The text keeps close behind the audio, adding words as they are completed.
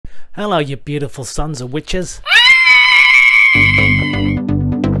Hello, you beautiful sons of witches.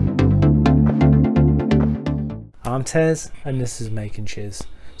 I'm Tez, and this is Making Chiz.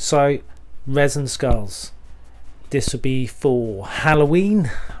 So, resin skulls. This would be for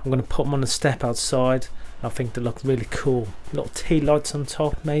Halloween. I'm going to put them on a step outside. I think they look really cool. Little tea lights on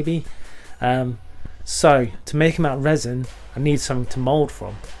top, maybe. So, to make them out of resin, I need something to mould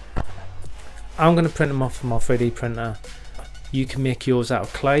from. I'm going to print them off of my 3D printer. You can make yours out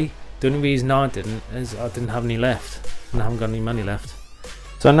of clay. The only reason I didn't is I didn't have any left, and I haven't got any money left.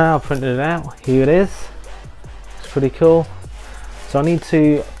 So now I've printed it out. Here it is. It's pretty cool. So I need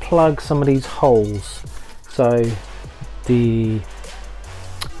to plug some of these holes so the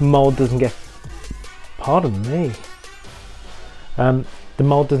mold doesn't get, pardon me, the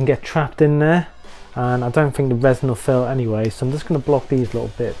mold doesn't get trapped in there, and I don't think the resin will fill anyway. So I'm just going to block these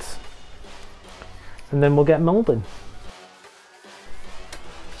little bits, and then we'll get molding.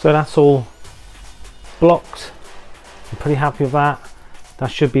 So that's all blocked. I'm pretty happy with that.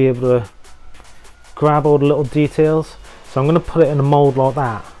 That should be able to grab all the little details. So I'm going to put it in a mold like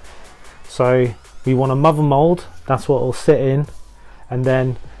that. So we want a mother mold, that's what it'll sit in, and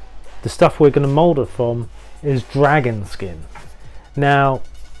then the stuff we're going to mold it from is dragon skin. Now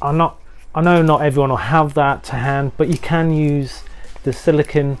I know not everyone will have that to hand, but you can use the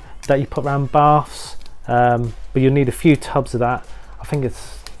silicone that you put around baths, but you'll need a few tubs of that. I think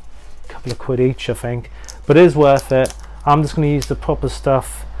it's couple of quid each, I think, but it is worth it. I'm just going to use the proper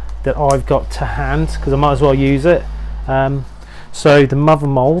stuff that I've got to hand because I might as well use it. So the mother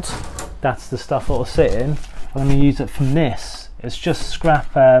mold, that's the stuff that will sit in. I'm going to use it from this. It's just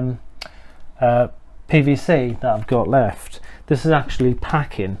scrap PVC that I've got left. This is actually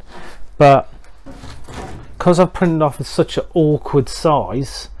packing, but because I've printed off at such an awkward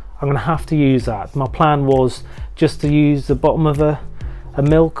size, I'm going to have to use that. My plan was just to use the bottom of a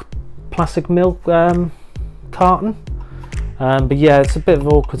plastic milk carton, but yeah, it's a bit of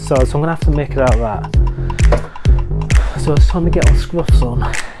an awkward size, so I'm gonna have to make it out of that. So it's time to get our scruffs on,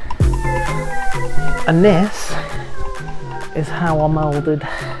 and this is how I moulded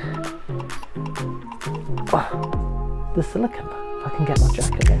the silicone. If I can get my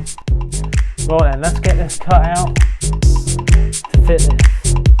jacket on. Right then, let's get this cut out to fit this.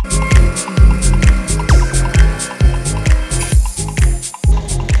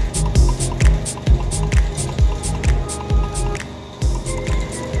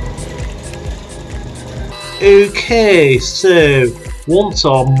 Okay, so once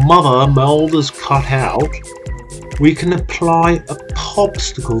our mother mold is cut out, we can apply a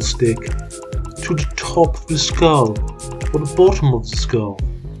popsicle stick to the top of the skull or the bottom of the skull,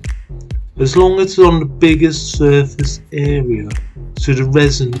 as long as it's on the biggest surface area so the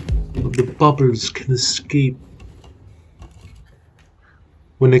resin of the bubbles can escape.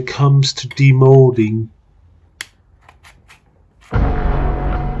 When it comes to demolding,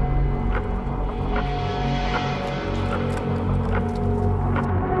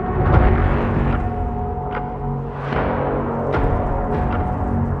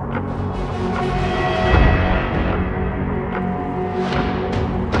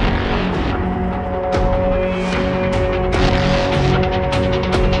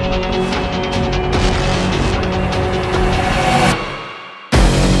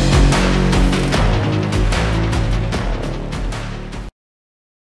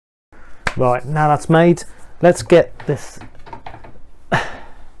 right, now that's made, let's get this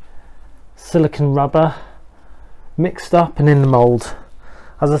silicone rubber mixed up and in the mold.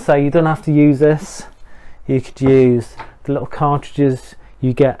 As I say, you don't have to use this. You could use the little cartridges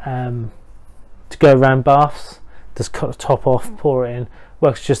you get to go around baths. Just cut the top off, pour it in.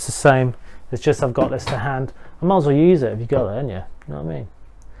 Works just the same. It's just I've got this to hand. I might as well use it if you got it, haven't you? You know what I mean?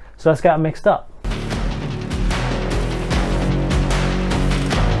 So let's get it mixed up.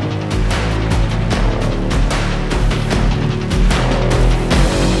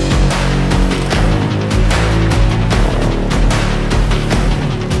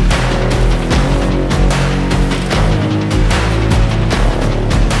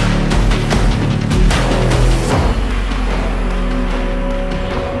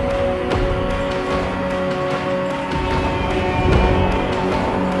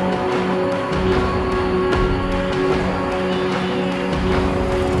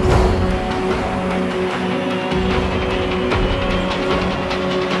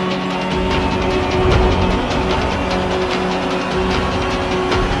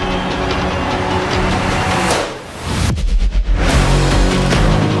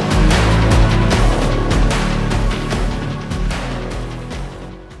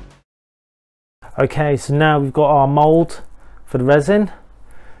 Okay, so now we've got our mold for the resin.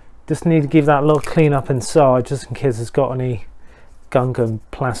 Just need to give that a little clean up inside, just in case it's got any gunk and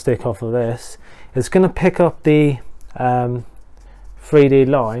plastic off of this. It's going to pick up the 3D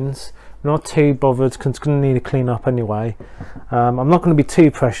lines. Not too bothered because it's going to need a clean up anyway. I'm not going to be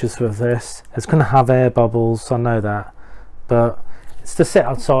too precious with this. It's going to have air bubbles, I know that, but it's to sit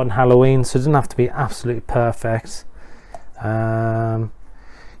outside on Halloween, so it doesn't have to be absolutely perfect.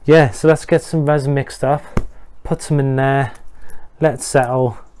 Yeah, so let's get some resin mixed up, put some in there, let it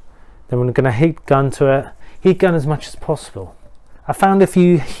settle. Then we're going to heat gun to it. Heat gun as much as possible. I found if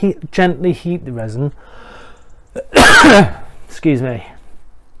you gently heat the resin, excuse me,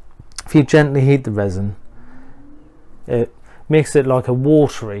 if you gently heat the resin, it makes it like a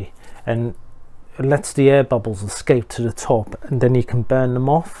watery, and it lets the air bubbles escape to the top, and then you can burn them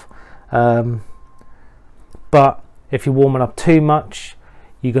off. But if you warm it up too much,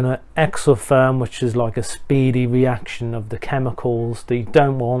 you're going to exotherm, which is like a speedy reaction of the chemicals that you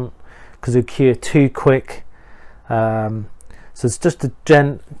don't want, because it cure too quick. So it's just a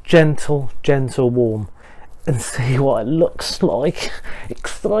gentle warm, and see what it looks like.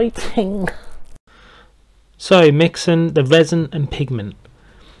 Exciting. So mixing the resin and pigment.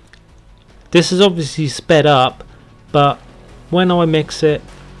 This is obviously sped up, but when I mix it,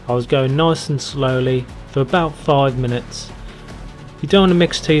 I was going nice and slowly for about 5 minutes. You don't want to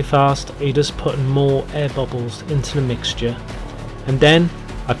mix too fast, or you're just putting more air bubbles into the mixture. And then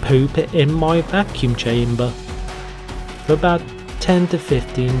I poop it in my vacuum chamber for about 10 to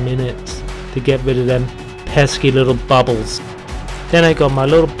 15 minutes to get rid of them pesky little bubbles. Then I got my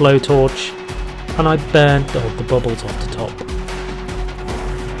little blowtorch and I burnt all the bubbles off the top.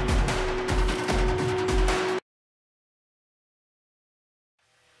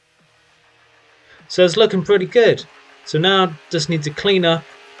 So it's looking pretty good. So now I just need to clean up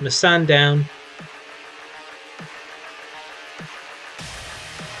and sand down.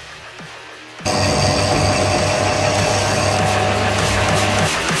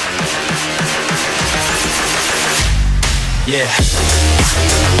 Yeah.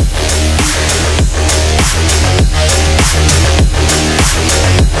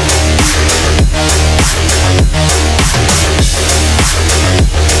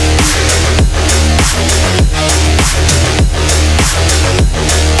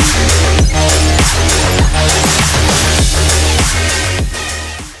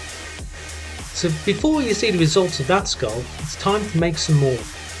 So before you see the results of that skull, it's time to make some more,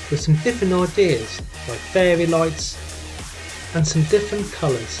 with some different ideas, like fairy lights, and some different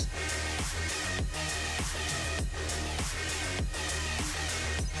colours.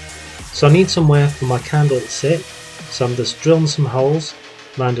 So I need somewhere for my candle to sit, so I'm just drilling some holes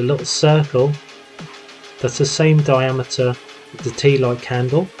around a little circle that's the same diameter as the tea light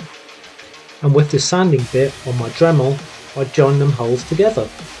candle, and with the sanding bit on my Dremel I join them holes together.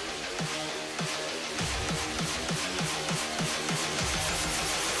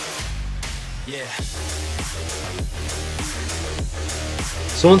 Yeah.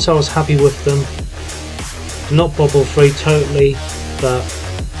 So once I was happy with them, not bubble free totally, but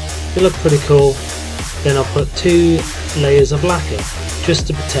they look pretty cool, then I'll put 2 layers of lacquer just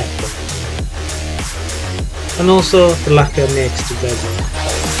to protect them, and also the lacquer next to resin.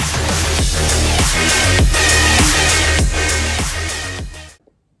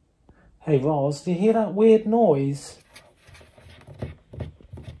 Hey Roz, do you hear that weird noise?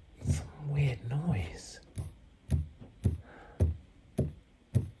 Some weird noise.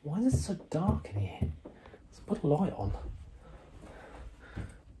 Why is it so dark in here? Let's put a light on.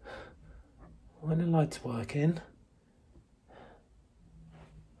 When the light's working.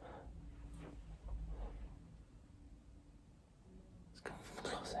 Let's go from the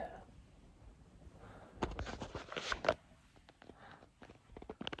closet.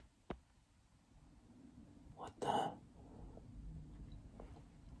 What the?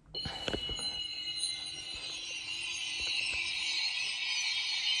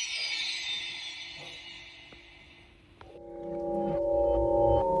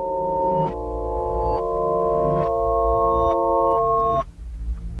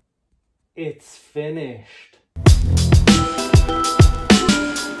 It's finished.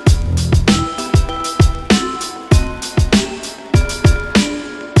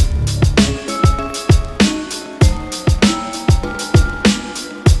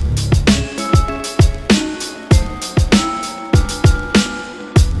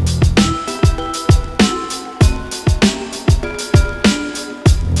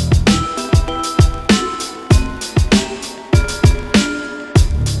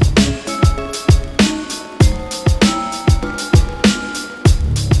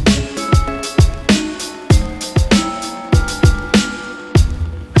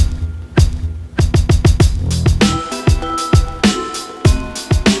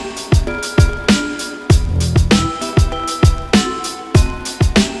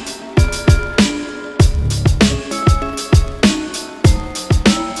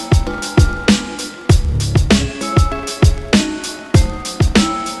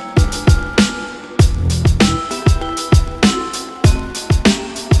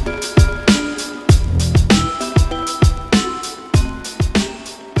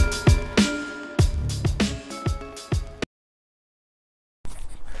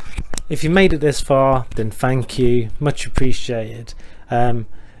 If you made it this far, then thank you, much appreciated. My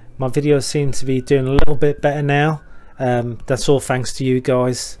videos seem to be doing a little bit better now. That's all thanks to you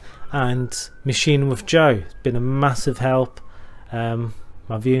guys, and Machining with Joe. It's been a massive help. My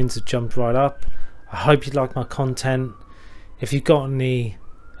viewings have jumped right up. I hope you like my content. If you've got any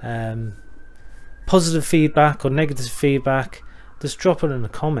positive feedback or negative feedback, just drop it in the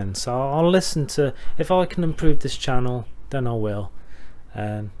comments. I'll listen to. If I can improve this channel, then I will.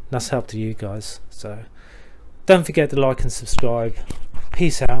 That's help to you guys. So don't forget to like and subscribe.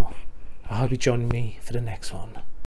 Peace out. I hope you join me for the next one.